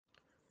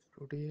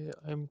Today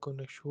I'm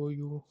gonna show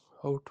you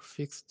how to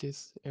fix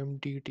this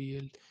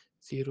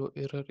MD-DL-0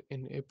 error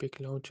in Epic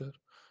Launcher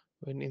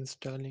when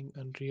installing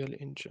Unreal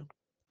Engine.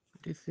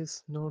 This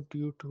is not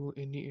due to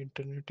any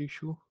internet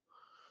issue.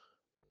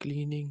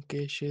 Cleaning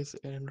caches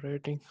and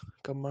writing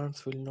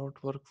commands will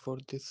not work for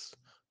this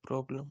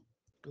problem.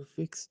 To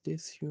fix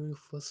this, you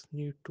first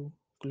need to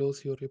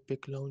close your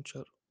Epic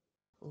Launcher.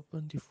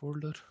 Open the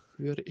folder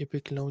where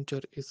Epic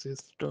Launcher is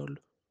installed.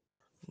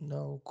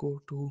 Now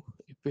go to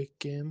Epic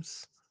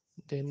Games,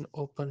 then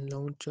open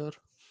Launcher,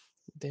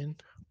 then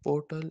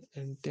Portal,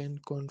 and then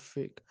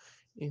Config.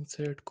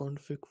 Inside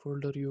Config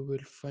folder, you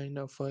will find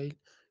a file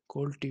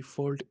called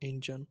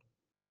DefaultEngine.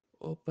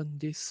 Open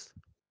this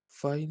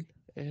file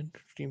and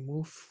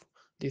remove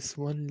this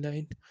one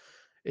line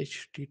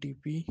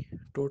http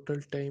total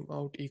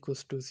timeout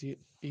equals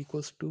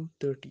to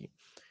 30.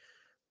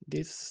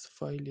 This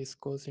file is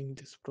causing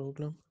this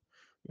problem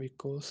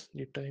because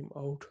the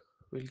timeout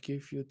will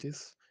give you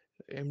this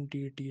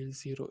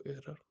MD-DL0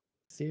 error.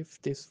 Save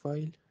this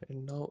file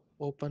and now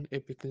open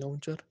Epic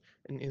Launcher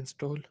and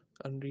install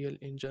Unreal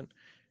Engine.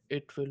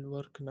 It will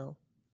work now.